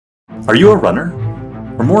Are you a runner?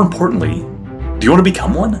 Or more importantly, do you want to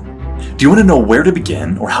become one? Do you want to know where to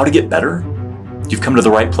begin or how to get better? You've come to the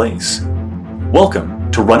right place.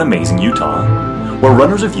 Welcome to Run Amazing Utah, where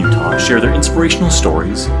runners of Utah share their inspirational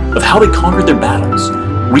stories of how they conquered their battles,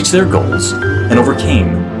 reached their goals, and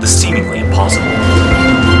overcame the seemingly impossible.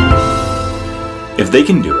 If they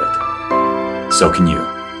can do it, so can you.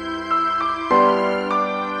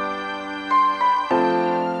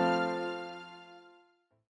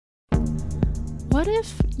 What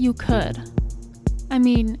if you could? I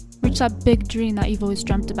mean, reach that big dream that you've always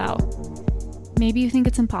dreamt about. Maybe you think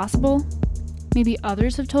it's impossible. Maybe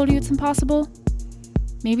others have told you it's impossible.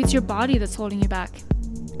 Maybe it's your body that's holding you back.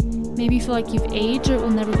 Maybe you feel like you've aged or it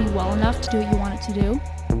will never be well enough to do what you want it to do.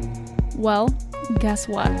 Well, guess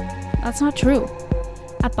what? That's not true.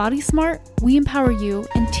 At Body Smart, we empower you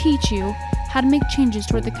and teach you how to make changes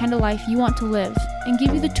toward the kind of life you want to live and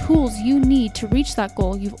give you the tools you need to reach that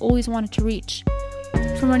goal you've always wanted to reach.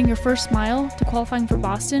 From running your first mile to qualifying for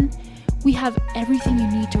Boston, we have everything you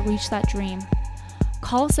need to reach that dream.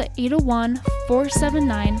 Call us at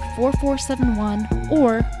 801-479-4471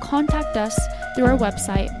 or contact us through our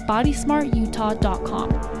website,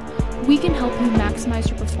 bodysmartutah.com. We can help you maximize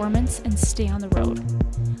your performance and stay on the road.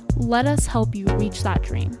 Let us help you reach that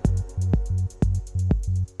dream.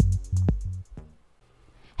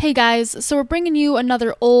 Hey guys, so we're bringing you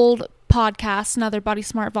another old podcast, another Body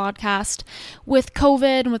Smart vodcast. With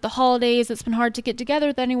COVID and with the holidays, it's been hard to get together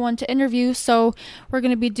with anyone to interview, so we're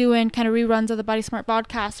going to be doing kind of reruns of the Body Smart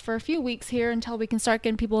vodcast for a few weeks here until we can start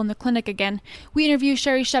getting people in the clinic again. We interview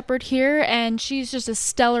Sherry Shepard here, and she's just a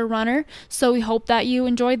stellar runner, so we hope that you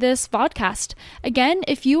enjoyed this vodcast. Again,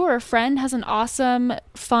 if you or a friend has an awesome,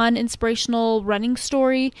 fun, inspirational running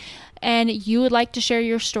story, and you would like to share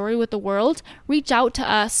your story with the world, reach out to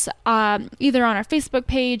us either on our Facebook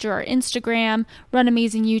page or our Instagram, Run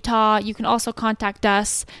Amazing Utah. You can also contact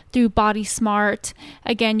us through Body Smart.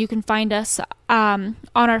 Again, you can find us on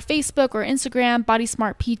our Facebook or Instagram, Body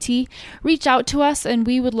Smart PT. Reach out to us and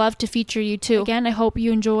we would love to feature you too. Again, I hope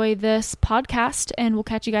you enjoy this podcast and we'll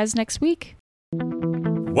catch you guys next week.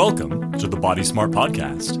 Welcome to the Body Smart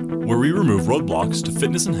Podcast, where we remove roadblocks to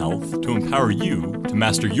fitness and health to empower you to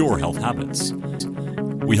master your health habits.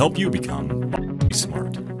 We help you become Body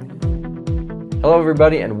Smart. Hello,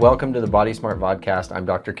 everybody, and welcome to the Body Smart Podcast. I'm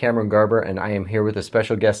Dr. Cameron Garber, and I am here with a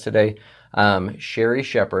special guest today, Sherry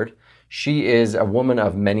Shepard. She is a woman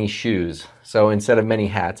of many shoes. So instead of many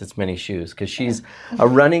hats, it's many shoes, because she's a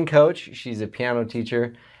running coach, she's a piano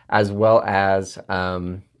teacher, as well as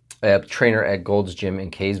a trainer at Gold's Gym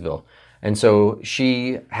in Kaysville. And so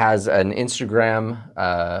she has an Instagram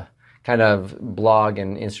kind of blog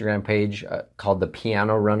and Instagram page called The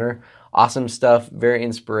Piano Runner. Awesome stuff, very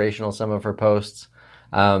inspirational, some of her posts.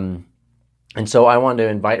 And so I wanted to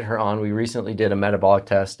invite her on. We recently did a metabolic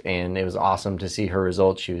test and it was awesome to see her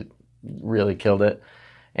results. She really killed it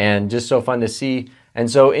and just so fun to see.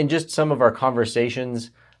 And so in just some of our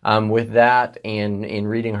conversations with that and in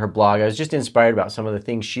reading her blog, I was just inspired about some of the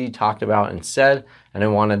things she talked about and said, and I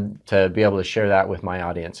wanted to be able to share that with my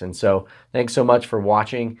audience. And so thanks so much for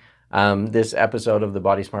watching this episode of the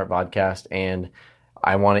Body Smart Podcast, and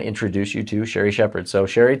I want to introduce you to Sherry Shepard. So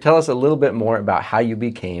Sherry, tell us a little bit more about how you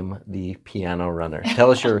became the piano runner. Tell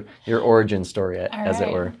us your origin story, as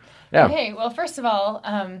it were. Yeah. Okay, well, first of all,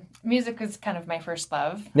 music was kind of my first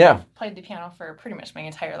love. Yeah. Played the piano for pretty much my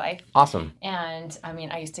entire life. Awesome. And, I mean,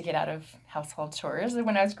 I used to get out of household chores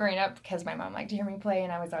when I was growing up because my mom liked to hear me play,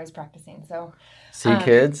 and I was always practicing. So, see,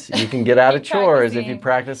 kids, you can get out of chores if you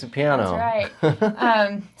practice the piano. That's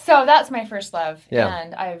right. So that's my first love. Yeah.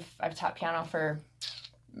 And I've taught piano for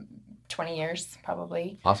 20 years,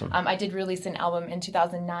 probably. Awesome. I did release an album in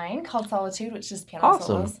 2009 called Solitude, which is piano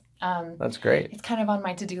solos. That's great. It's kind of on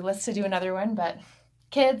my to-do list to do another one, but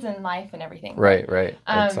kids and life and everything. Right.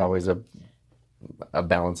 It's always a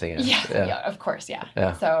balancing act. Yeah, of course,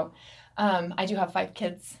 yeah. So I do have 5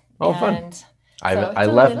 kids. Oh, fun. I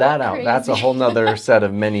left that out. That's a whole nother set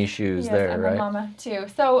of many shoes there, I'm right? a mama, too.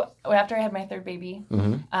 So after I had my third baby,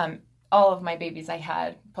 all of my babies I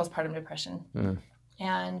had postpartum depression.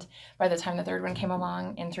 And by the time the third one came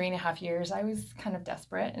along, in 3.5 years, I was kind of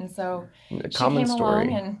desperate. And so she came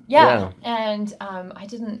along and and I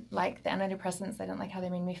didn't like the antidepressants. I didn't like how they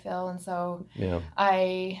made me feel. And so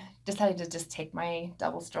I decided to just take my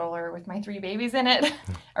double stroller with my 3 babies in it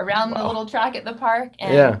around the little track at the park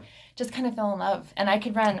and just kind of fell in love. And I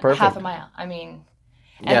could run half a mile. I mean,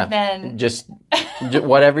 and then just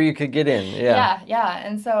whatever you could get in. Yeah.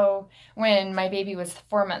 And so when my baby was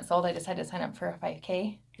 4 months old, I decided to sign up for a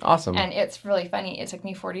 5K. Awesome. And it's really funny. It took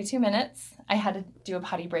me 42 minutes. I had to do a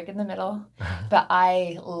potty break in the middle, but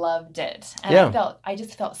I loved it. And I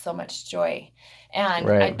just felt so much joy.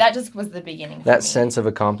 And that just was the beginning for me. That sense of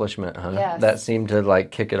accomplishment, huh? Yes. That seemed to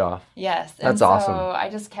like kick it off. Yes. That's awesome. So I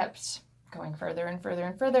just kept going further and further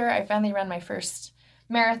and further. I finally ran my first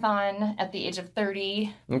marathon at the age of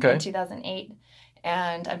 30 in 2008.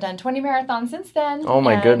 And I've done 20 marathons since then. Oh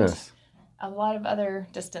my goodness. A lot of other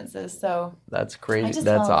distances. So that's crazy.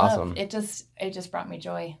 That's awesome. It just brought me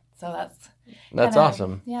joy. So that's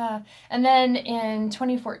awesome. Yeah. And then in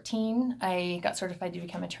 2014, I got certified to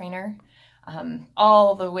become a trainer.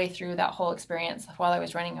 All the way through that whole experience, while I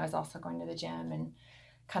was running, I was also going to the gym and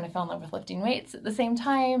kind of fell in love with lifting weights at the same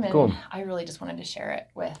time. And I really just wanted to share it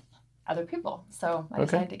with other people. So I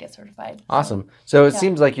decided to get certified. Awesome. So it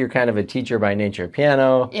seems like you're kind of a teacher by nature.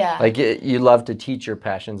 Piano. Yeah. Like you love to teach your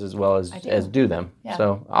passions as well as do them. Yeah.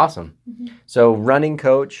 So awesome. Mm-hmm. So running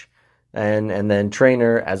coach and then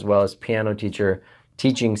trainer as well as piano teacher.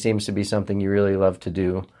 Teaching seems to be something you really love to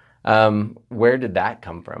do. Where did that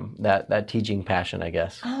come from? That teaching passion, I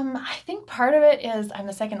guess. I think part of it is I'm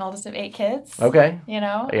the second oldest of 8 kids. Okay. You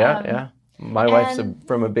know? Yeah. My wife's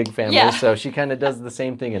from a big family, so she kind of does the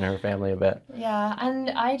same thing in her family a bit. Yeah, and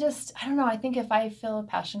I don't know, I think if I feel a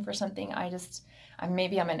passion for something,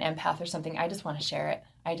 maybe I'm an empath or something, I just want to share it.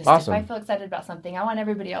 If I feel excited about something, I want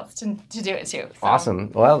everybody else to do it too. So.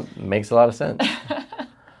 Awesome. Well, makes a lot of sense.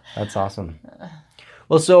 That's awesome.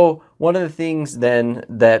 Well, so one of the things then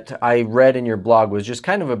that I read in your blog was just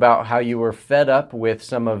kind of about how you were fed up with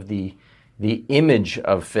some of the image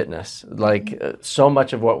of fitness. Like so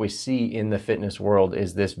much of what we see in the fitness world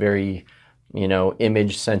is this very,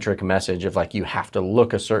 image-centric message of like you have to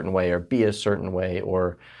look a certain way or be a certain way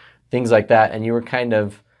or things like that. And you were kind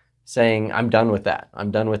of saying, I'm done with that. I'm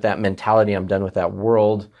done with that mentality. I'm done with that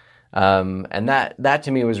world. And that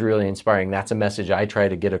to me was really inspiring. That's a message I try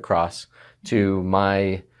to get across to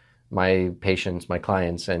my patients, my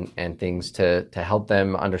clients, and things to help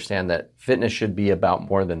them understand that fitness should be about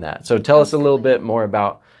more than that. So tell us a little bit more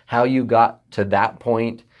about how you got to that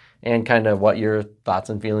point and kind of what your thoughts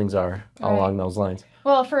and feelings are along those lines.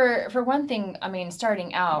 Well, for one thing,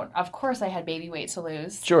 starting out, of course I had baby weight to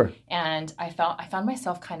lose. Sure. And I found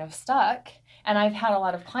myself kind of stuck. And I've had a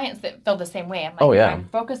lot of clients that feel the same way. I'm like, I'm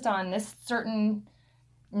focused on this certain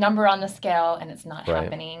number on the scale and it's not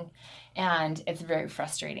happening. And it's very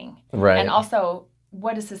frustrating. Right. And also,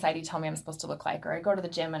 what does society tell me I'm supposed to look like? Or I go to the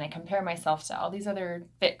gym and I compare myself to all these other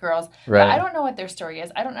fit girls. Right. But I don't know what their story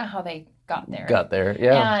is. I don't know how they got there.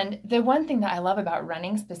 Yeah. And the one thing that I love about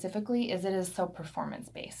running specifically is it is so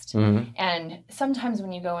performance-based. Mm-hmm. And sometimes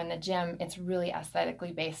when you go in the gym, it's really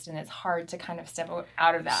aesthetically based and it's hard to kind of step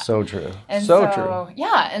out of that. So true. And so true.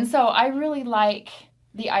 Yeah. And so I really like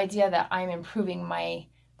the idea that I'm improving my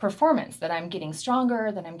performance, that I'm getting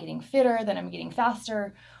stronger, that I'm getting fitter, that I'm getting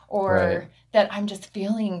faster, or that I'm just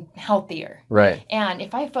feeling healthier. Right. And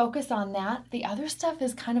if I focus on that, the other stuff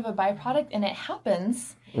is kind of a byproduct and it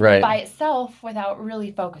happens by itself without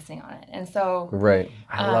really focusing on it. And so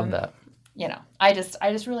I love that. I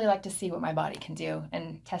just really like to see what my body can do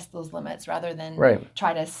and test those limits rather than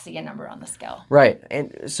try to see a number on the scale. Right.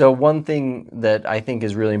 And so one thing that I think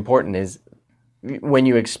is really important is when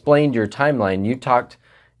you explained your timeline, you talked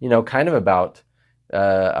kind of about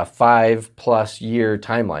a 5+ year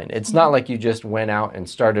timeline. It's not like you just went out and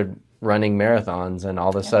started running marathons and all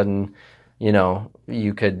of a sudden,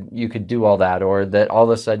 you could do all that, or that all of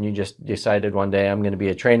a sudden you just decided one day I'm going to be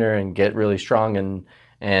a trainer and get really strong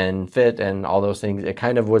and fit and all those things. It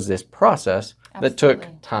kind of was this process that took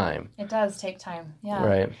time. It does take time. Yeah.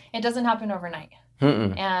 Right. It doesn't happen overnight.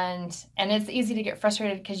 Mm-mm. And it's easy to get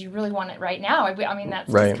frustrated because you really want it right now. I mean,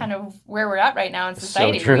 that's just kind of where we're at right now in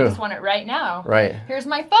society. So true. We just want it right now. Right. Here's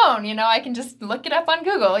my phone. I can just look it up on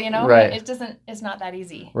Google. Right. It's not that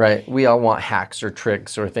easy. Right. We all want hacks or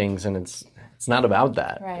tricks or things, and it's not about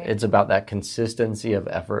that. Right. It's about that consistency of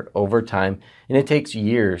effort over time, and it takes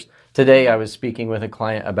years. Today, I was speaking with a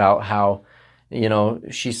client about how,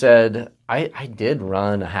 she said, I did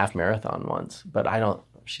run a half marathon once, but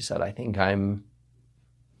she said, I think I'm,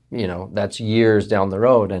 that's years down the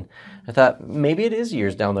road. And I thought maybe it is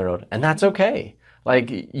years down the road, and that's okay. Like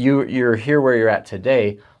you're here where you're at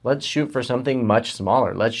today. Let's shoot for something much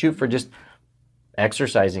smaller. Let's shoot for just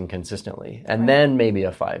exercising consistently, and then maybe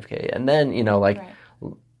a 5K. And then,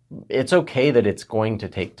 it's okay that it's going to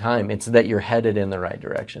take time. It's that you're headed in the right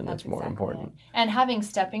direction that's more important. It. And having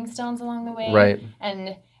stepping stones along the way. Right.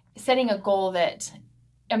 And setting a goal that,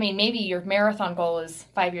 maybe your marathon goal is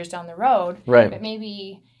 5 years down the road. Right. But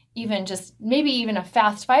maybe even just maybe even a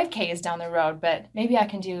fast 5K is down the road, but maybe I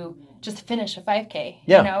can do just finish a 5K,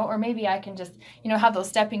 or maybe I can just, have those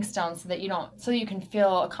stepping stones so that you can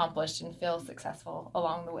feel accomplished and feel successful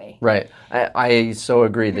along the way. Right. I so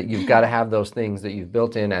agree that you've got to have those things that you've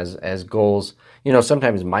built in as goals,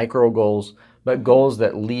 sometimes micro goals, but goals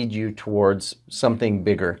that lead you towards something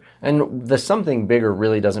bigger. And the something bigger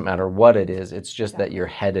really doesn't matter what it is. It's just that you're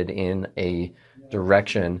headed in a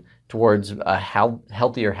direction towards a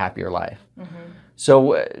healthier, happier life. Mm-hmm.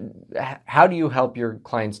 So how do you help your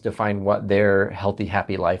clients define what their healthy,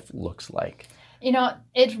 happy life looks like?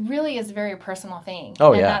 It really is a very personal thing.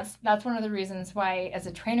 Oh, and yeah. That's one of the reasons why, as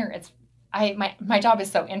a trainer, my job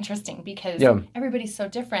is so interesting because everybody's so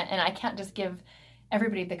different, and I can't just give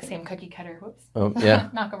everybody the same cookie cutter. Whoops. Oh, yeah.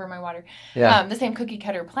 Knock over my water. Yeah. The same cookie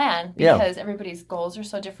cutter plan because everybody's goals are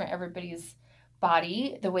so different. Everybody's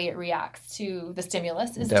body, the way it reacts to the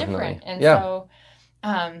stimulus is different. And so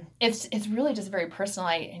it's really just very personal.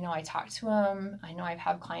 I talk to them. I know I've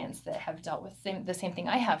had clients that have dealt with the same thing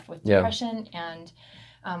I have with depression, and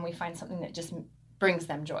we find something that just brings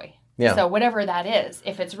them joy. Yeah. So whatever that is,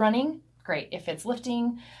 if it's running, great. If it's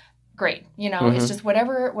lifting, great. It's just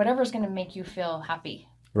whatever's going to make you feel happy.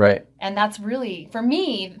 Right. And that's really, for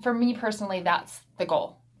me personally, that's the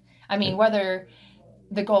goal. I mean, whether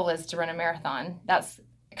the goal is to run a marathon, that's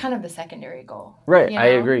kind of the secondary goal. Right. I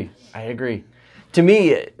agree. To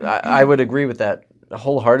me, I would agree with that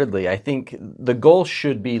wholeheartedly. I think the goal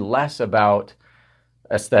should be less about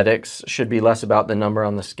aesthetics, should be less about the number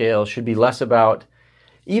on the scale, should be less about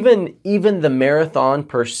even the marathon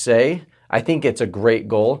per se. I think it's a great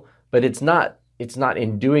goal, but it's not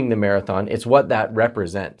in doing the marathon, it's what that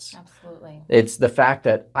represents. Absolutely. It's the fact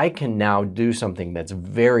that I can now do something that's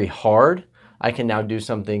very hard. I can now do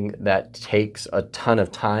something that takes a ton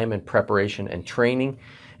of time and preparation and training.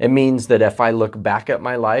 It means that if I look back at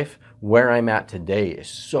my life, where I'm at today is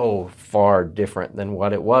so far different than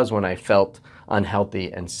what it was when I felt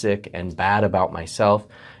unhealthy and sick and bad about myself.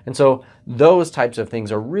 And so those types of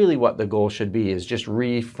things are really what the goal should be, is just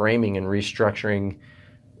reframing and restructuring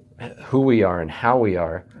who we are and how we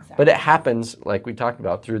are. Exactly. But it happens, like we talked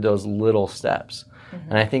about, through those little steps. Mm-hmm.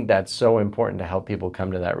 And I think that's so important to help people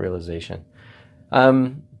come to that realization.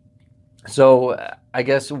 So I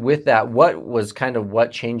guess with that,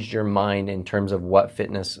 what changed your mind in terms of what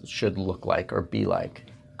fitness should look like or be like?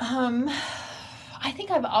 I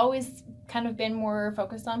think I've always kind of been more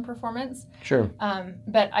focused on performance. Sure.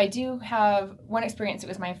 But I do have one experience. It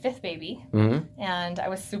was my 5th baby, and I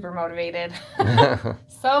was super motivated.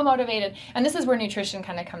 So motivated. And this is where nutrition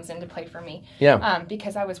kind of comes into play for me. Yeah.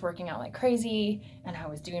 Because I was working out like crazy, and I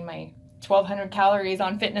was doing my 1,200 calories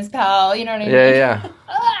on FitnessPal, you know what I mean? Yeah.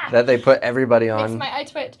 That they put everybody on. Makes my eye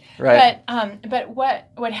twitch. Right. But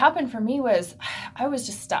what happened for me was I was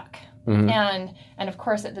just stuck. Mm-hmm. And of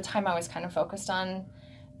course at the time I was kind of focused on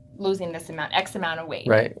losing X amount of weight.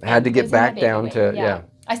 Right. Had to get back down to, yeah.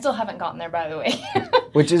 I still haven't gotten there, by the way.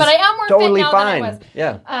 Which is but I am more totally fit now fine. Than I was.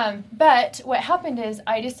 Yeah. But what happened is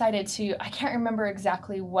I decided I can't remember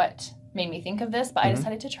exactly what made me think of this, but I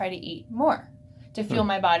decided to try to eat more to fuel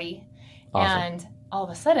my body. Awesome. And all of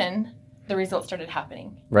a sudden, the results started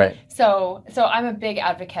happening. Right. So I'm a big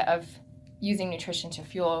advocate of using nutrition to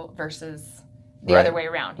fuel versus the other way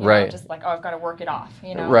around. You know? Just like, I've got to work it off,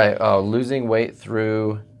 Right. Oh, losing weight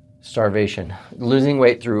through starvation. Losing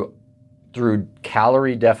weight through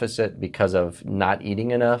calorie deficit because of not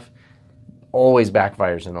eating enough always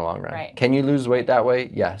backfires in the long run. Right. Can you lose weight that way?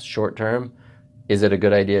 Yes. Short term. Is it a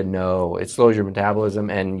good idea? No. It slows your metabolism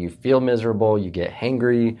and you feel miserable. You get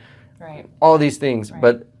hangry. Right. All these things. Right.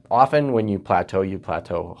 But often when you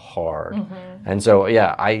plateau hard. Mm-hmm. And so,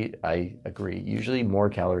 yeah, I agree. Usually more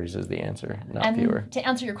calories is the answer, not fewer. To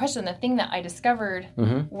answer your question, the thing that I discovered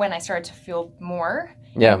when I started to feel more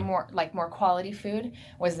quality food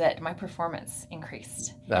was that my performance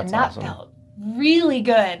increased. That's and that awesome. Felt really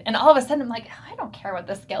good. And all of a sudden I'm like, I don't care what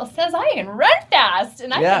the scale says. I can run fast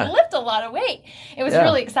and I can lift a lot of weight. It was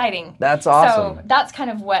really exciting. That's awesome. So that's kind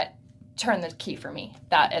of what turned the key for me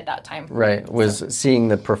at that time. Right. Was seeing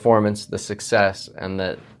the performance, the success, and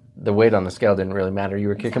that the weight on the scale didn't really matter. You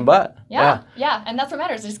were kicking butt. Yeah. And that's what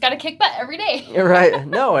matters. You just got to kick butt every day. You're right.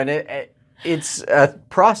 No, and it's a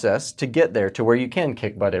process to get there to where you can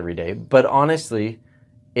kick butt every day. But honestly,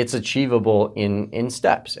 it's achievable in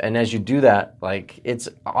steps. And as you do that, like, it's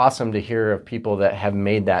awesome to hear of people that have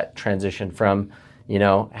made that transition from,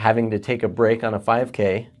 having to take a break on a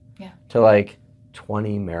 5K to like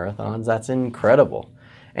 20 marathons. That's incredible.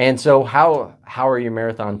 And so how are your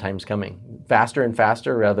marathon times coming? Faster and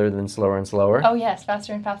faster rather than slower and slower? Oh yes,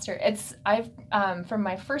 faster and faster. I've from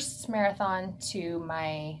my first marathon to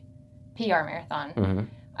my PR marathon,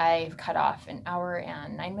 I've cut off 1 hour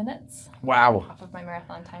and 9 minutes. Wow. Off of my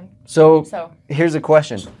marathon time. So here's a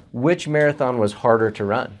question. Which marathon was harder to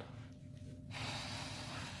run?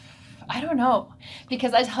 I don't know,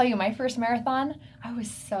 because I tell you, my first marathon, I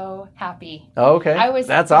was so happy. Oh, okay.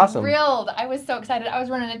 That's awesome. Thrilled. I was so excited. I was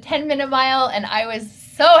running a 10-minute mile, and I was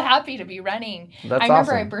so happy to be running. That's I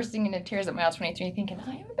remember awesome. bursting into tears at mile 23 thinking,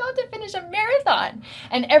 I am about to finish a marathon.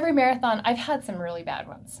 And every marathon, I've had some really bad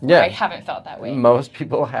ones where I haven't felt that way. Most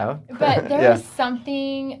people have. But there is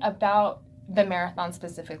something about the marathon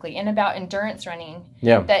specifically and about endurance running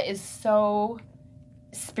that is so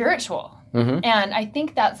spiritual. And I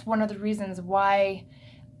think that's one of the reasons why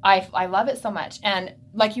I love it so much. And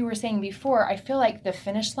like you were saying before, I feel like the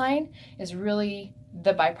finish line is really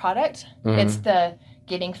the byproduct. It's the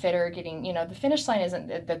getting fitter, the finish line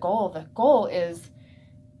isn't the goal. The goal is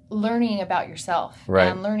learning about yourself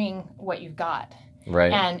and learning what you've got.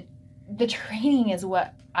 Right. And the training is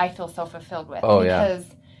what I feel so fulfilled with. Oh,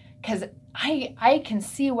 because I can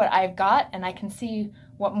see what I've got, and I can see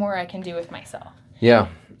what more I can do with myself. Yeah.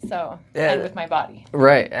 So, and with my body.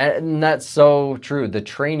 Right. And that's so true. The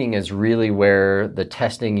training is really where the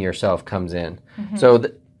testing yourself comes in. So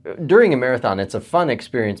during a marathon, it's a fun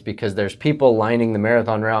experience because there's people lining the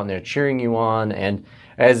marathon route and they're cheering you on. And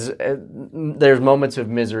there's moments of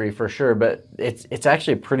misery for sure, but it's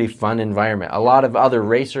actually a pretty fun environment. A lot of other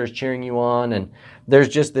racers cheering you on, and there's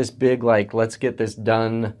just this big, like, let's get this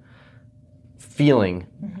done feeling.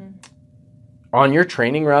 On your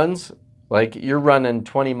training runs, like, you're running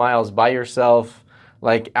 20 miles by yourself,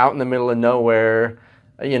 like, out in the middle of nowhere.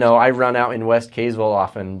 I run out in West Kaysville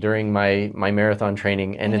often during my marathon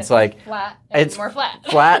training, and it's like flat. It's more flat.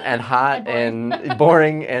 Flat and hot and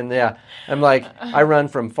boring. And I'm like, I run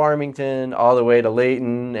from Farmington all the way to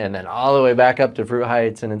Layton and then all the way back up to Fruit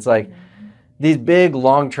Heights, and it's like these big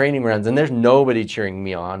long training runs, and there's nobody cheering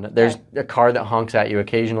me on. There's a car that honks at you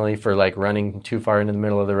occasionally for, like, running too far into the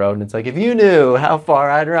middle of the road, and it's like, if you knew how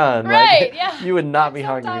far I'd run, you would not be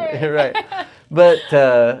honking. Right.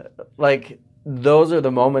 But like, those are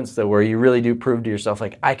the moments that where you really do prove to yourself,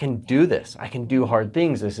 like, I can do this. I can do hard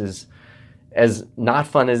things. This is as not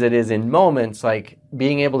fun as it is in moments, like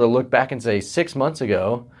being able to look back and say 6 months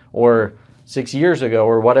ago or 6 years ago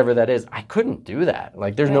or whatever that is, I couldn't do that.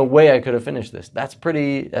 Like, there's no way I could have finished this. That's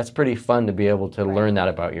pretty fun to be able to learn that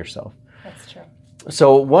about yourself. That's true.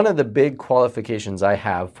 So one of the big qualifications I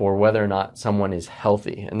have for whether or not someone is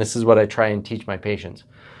healthy, and this is what I try and teach my patients,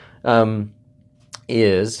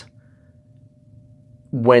 is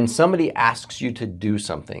when somebody asks you to do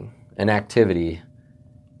something, an activity,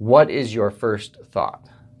 what is your first thought?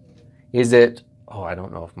 Is it, oh, I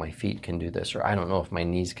don't know if my feet can do this, or I don't know if my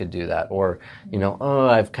knees could do that, or, oh,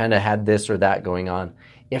 I've kind of had this or that going on.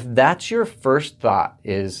 If that's your first thought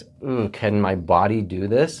is, ooh, can my body do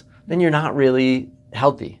this? Then you're not really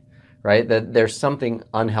healthy, right? That there's something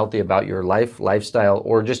unhealthy about your lifestyle,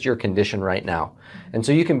 or just your condition right now. And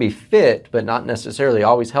so you can be fit, but not necessarily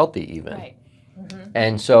always healthy even. Right.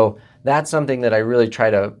 And so that's something that I really try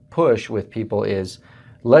to push with people is,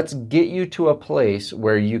 let's get you to a place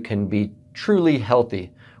where you can be truly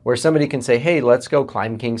healthy, where somebody can say, hey, let's go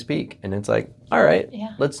climb Kings Peak. And it's like, all right,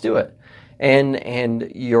 let's do it. And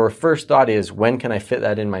your first thought is, when can I fit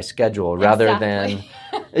that in my schedule, rather than,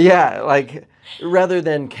 rather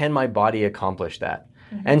than can my body accomplish that?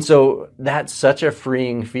 And so that's such a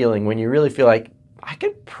freeing feeling when you really feel like, I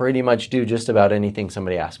could pretty much do just about anything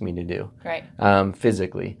somebody asked me to do,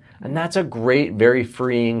 physically. And that's a great, very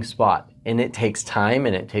freeing spot. And it takes time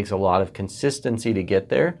and it takes a lot of consistency to get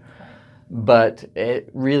there. But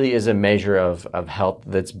it really is a measure of health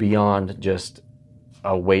that's beyond just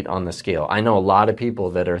a weight on the scale. I know a lot of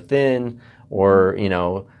people that are thin or,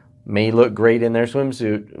 may look great in their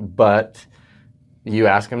swimsuit, but you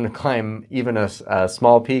ask them to climb even a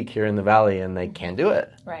small peak here in the valley and they can't do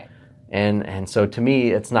it. Right. And so to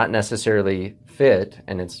me, it's not necessarily fit,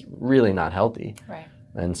 and it's really not healthy. Right.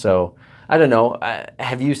 And so I don't know.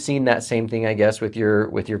 Have you seen that same thing, I guess, with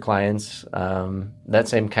your clients? That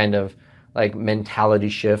same kind of like mentality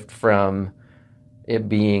shift from it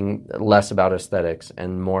being less about aesthetics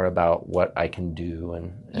and more about what I can do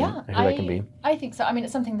and who I can be. I think so. I mean,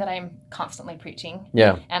 it's something that I'm constantly preaching.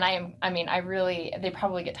 Yeah. And they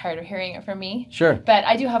probably get tired of hearing it from me. Sure. But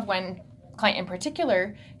I do have one client in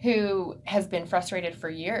particular who has been frustrated for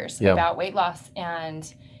years about weight loss,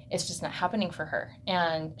 and it's just not happening for her.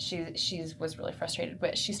 And she was really frustrated,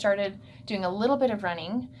 but she started doing a little bit of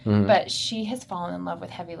running, but she has fallen in love with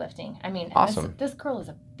heavy lifting. I mean, awesome. This girl is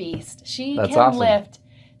a beast. She That's can awesome. lift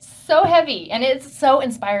so heavy, and it's so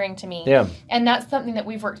inspiring to me. Yeah. And that's something that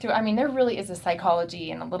we've worked through. I mean, there really is a psychology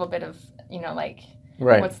and a little bit of, like,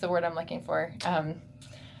 right. what's the word I'm looking for? I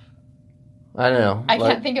don't know. I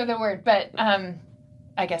can't think of the word, but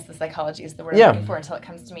I guess the psychology is the word Yeah. I'm looking for until it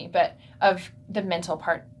comes to me. But of the mental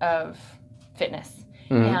part of fitness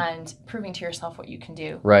and proving to yourself what you can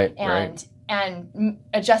do, Right. and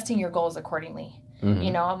adjusting your goals accordingly.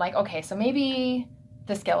 I'm like, okay, so maybe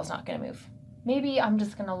the scale is not going to move. Maybe I'm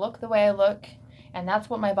just going to look the way I look, and that's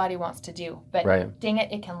what my body wants to do. But dang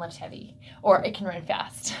it can lift heavy, or it can run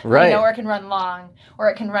fast, right. Or it can run long,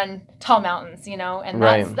 or it can run tall mountains, and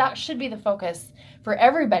that should be the focus for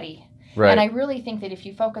everybody. Right. And I really think that if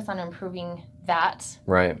you focus on improving that,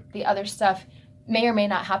 the other stuff may or may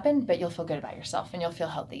not happen, but you'll feel good about yourself and you'll feel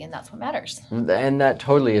healthy, and that's what matters. And that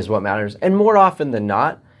totally is what matters. And more often than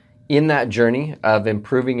not, in that journey of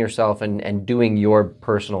improving yourself and doing your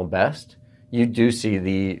personal best, you do see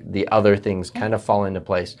the other things kind of fall into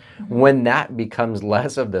place. When that becomes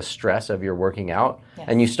less of the stress of your working out,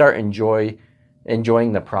 and you start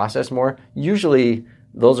enjoying the process more, usually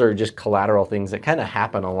those are just collateral things that kind of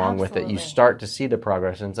happen along with it. You start to see the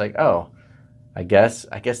progress, and it's like, oh, I guess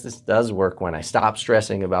this does work when I stop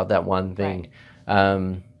stressing about that one thing.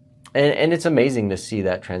 Right. And it's amazing to see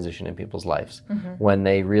that transition in people's lives when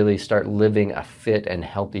they really start living a fit and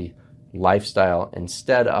healthy lifestyle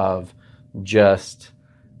instead of just,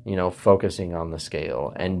 focusing on the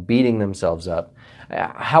scale and beating themselves up.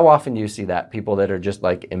 How often do you see that? People that are just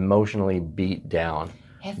like emotionally beat down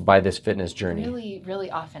by this fitness journey? Really, really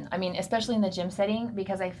often. I mean, especially in the gym setting,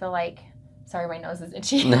 because I feel like, sorry, my nose is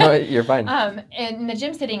itchy. No, you're fine. In the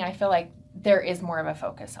gym setting, I feel like there is more of a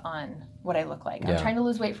focus on what I look like. I'm trying to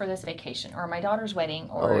lose weight for this vacation, or my daughter's wedding,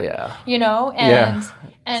 or and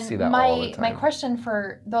see that all the time. my question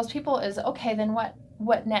for those people is, okay, then what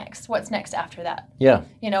next? What's next after that? Yeah.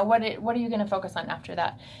 What are you going to focus on after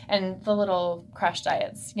that? And the little crash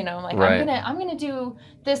diets, like right. I'm going to do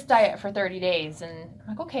this diet for 30 days, and I'm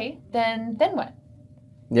like, okay, then what?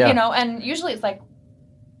 Yeah. And usually it's like,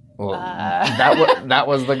 well, that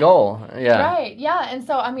was the goal. Yeah. Right. Yeah. And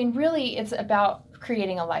so, I mean, really, it's about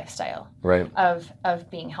creating a lifestyle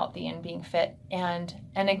of being healthy and being fit, and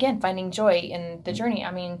again, finding joy in the journey.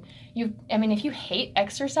 I mean, if you hate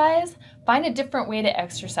exercise, find a different way to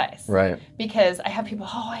exercise. Right. Because I have people,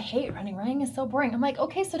 I hate running. Running is so boring. I'm like,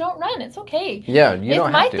 okay, so don't run. It's okay. Yeah. You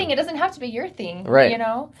don't have to. It's my thing. It doesn't have to be your thing. Right.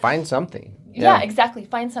 Find something. Yeah, exactly.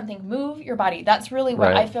 Find something. Move your body. That's really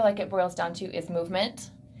what I feel like it boils down to, is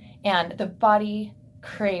movement. And the body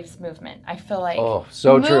craves movement. I feel like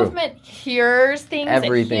movement cures things.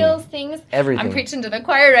 Everything. It heals things. Everything. I'm preaching to the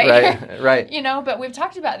choir here. Right. But we've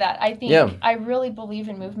talked about that. I think I really believe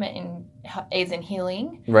in movement aids in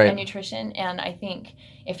healing and nutrition. And I think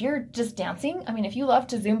if you're just dancing, I mean, if you love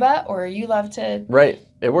to Zumba or you love to... Right.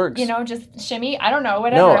 It works. Just shimmy. I don't know.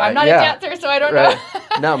 Whatever. I'm not a dancer, so I don't know.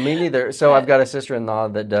 No, me neither. So I've got a sister-in-law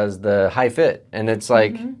that does the high fit. And it's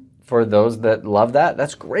like... For those that love that,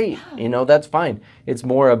 that's great. Yeah. That's fine. It's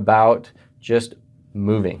more about just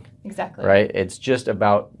moving. Exactly. Right? It's just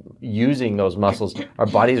about using those muscles. Our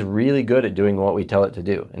body's really good at doing what we tell it to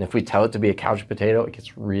do. And if we tell it to be a couch potato, it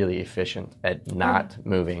gets really efficient at not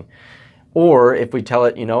moving. Or if we tell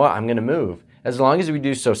it, I'm going to move. As long as we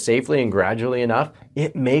do so safely and gradually enough,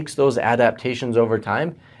 it makes those adaptations over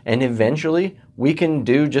time. And eventually, we can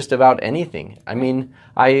do just about anything. I mean,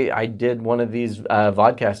 I did one of these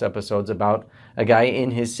vodcast episodes about a guy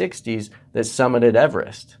in his 60s that summited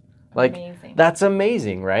Everest. Like, amazing. That's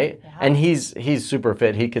amazing, right? Yeah. And he's super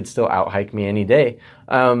fit. He could still out-hike me any day.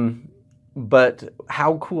 But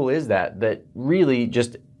how cool is that? That really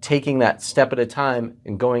just taking that step at a time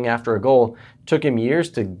and going after a goal took him years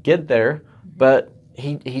to get there, but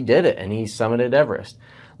he did it, and he summited Everest.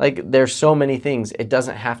 Like, there's so many things. It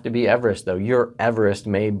doesn't have to be Everest, though. Your Everest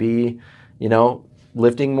may be,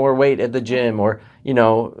 lifting more weight at the gym, or,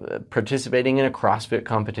 participating in a CrossFit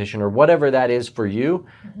competition, or whatever that is for you.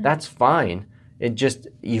 That's fine.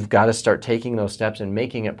 You've got to start taking those steps and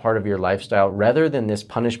making it part of your lifestyle, rather than this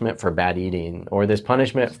punishment for bad eating, or this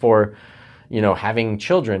punishment for, having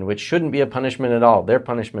children, which shouldn't be a punishment at all. They're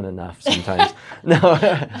punishment enough sometimes.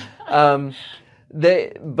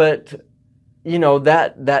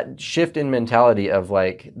 That shift in mentality of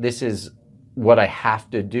like, this is what I have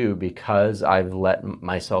to do because I've let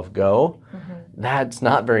myself go, that's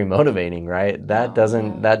not very motivating, right? That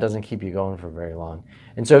doesn't keep you going for very long.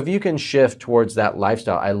 And so if you can shift towards that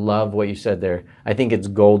lifestyle, I love what you said there. I think it's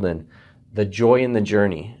golden. The joy in the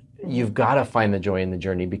journey. You've got to find the joy in the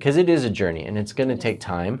journey, because it is a journey and it's going to take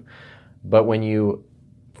time. But when you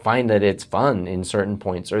find that it's fun in certain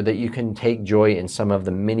points, or that you can take joy in some of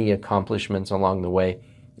the mini accomplishments along the way,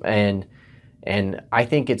 and I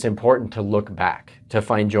think it's important to look back to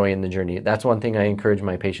find joy in the journey. That's one thing I encourage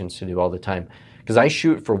my patients to do all the time, because I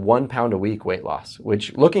shoot for 1 pound a week weight loss,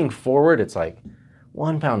 which looking forward, it's like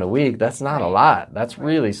 1 pound a week. That's not a lot. That's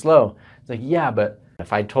really slow. It's like, yeah, but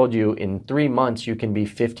if I told you in 3 months you can be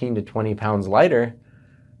 15 to 20 pounds lighter,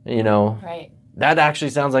 Right. that actually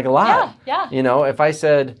sounds like a lot. Yeah. If I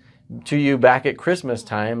said to you back at Christmas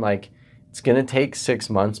time, like, it's going to take 6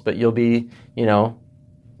 months, but you'll be,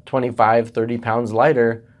 25, 30 pounds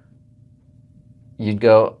lighter, you'd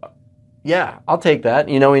go, yeah, I'll take that.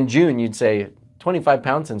 In June, you'd say 25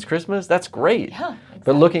 pounds since Christmas. That's great. Yeah, exactly.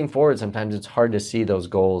 But looking forward, sometimes it's hard to see those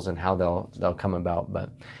goals and how they'll come about. But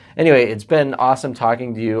anyway, it's been awesome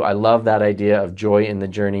talking to you. I love that idea of joy in the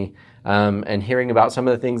journey, and hearing about some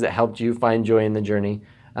of the things that helped you find joy in the journey.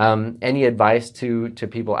 Any advice to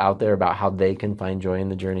people out there about how they can find joy in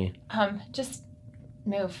the journey? Just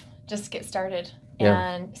move. Just get started. Yeah.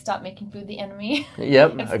 And stop making food the enemy.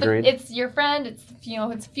 Yep, agreed. It's your friend. It's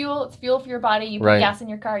it's fuel. It's fuel for your body. You put gas in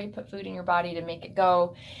your car. You put food in your body to make it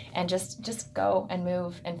go, and just go and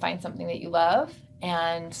move and find something that you love,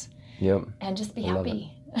 and just be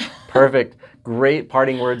happy. Perfect. Great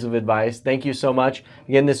parting words of advice. Thank you so much.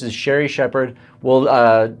 Again, this is Sherry Shepherd. We'll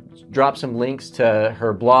drop some links to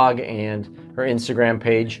her blog and her Instagram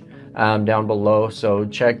page down below, so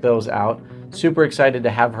check those out. Super excited to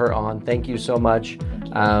have her on. Thank you so much.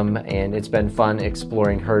 And it's been fun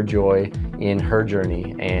exploring her joy in her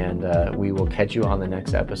journey. And we will catch you on the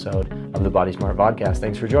next episode of the Body Smart Podcast.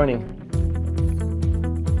 Thanks for joining.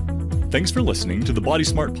 Thanks for listening to the Body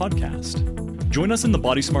Smart Podcast. Join us in the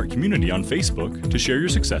Body Smart community on Facebook to share your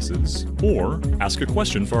successes or ask a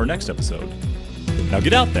question for our next episode. Now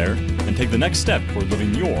get out there and take the next step toward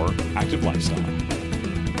living your active lifestyle.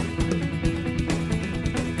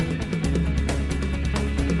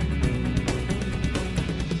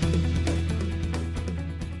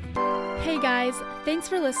 Guys, thanks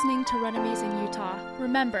for listening to Run Amazing Utah.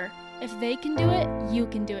 Remember, if they can do it, you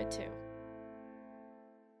can do it too.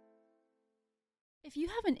 If you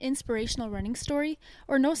have an inspirational running story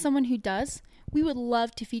or know someone who does, we would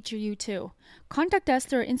love to feature you too. Contact us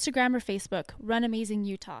through our Instagram or Facebook, Run Amazing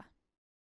Utah.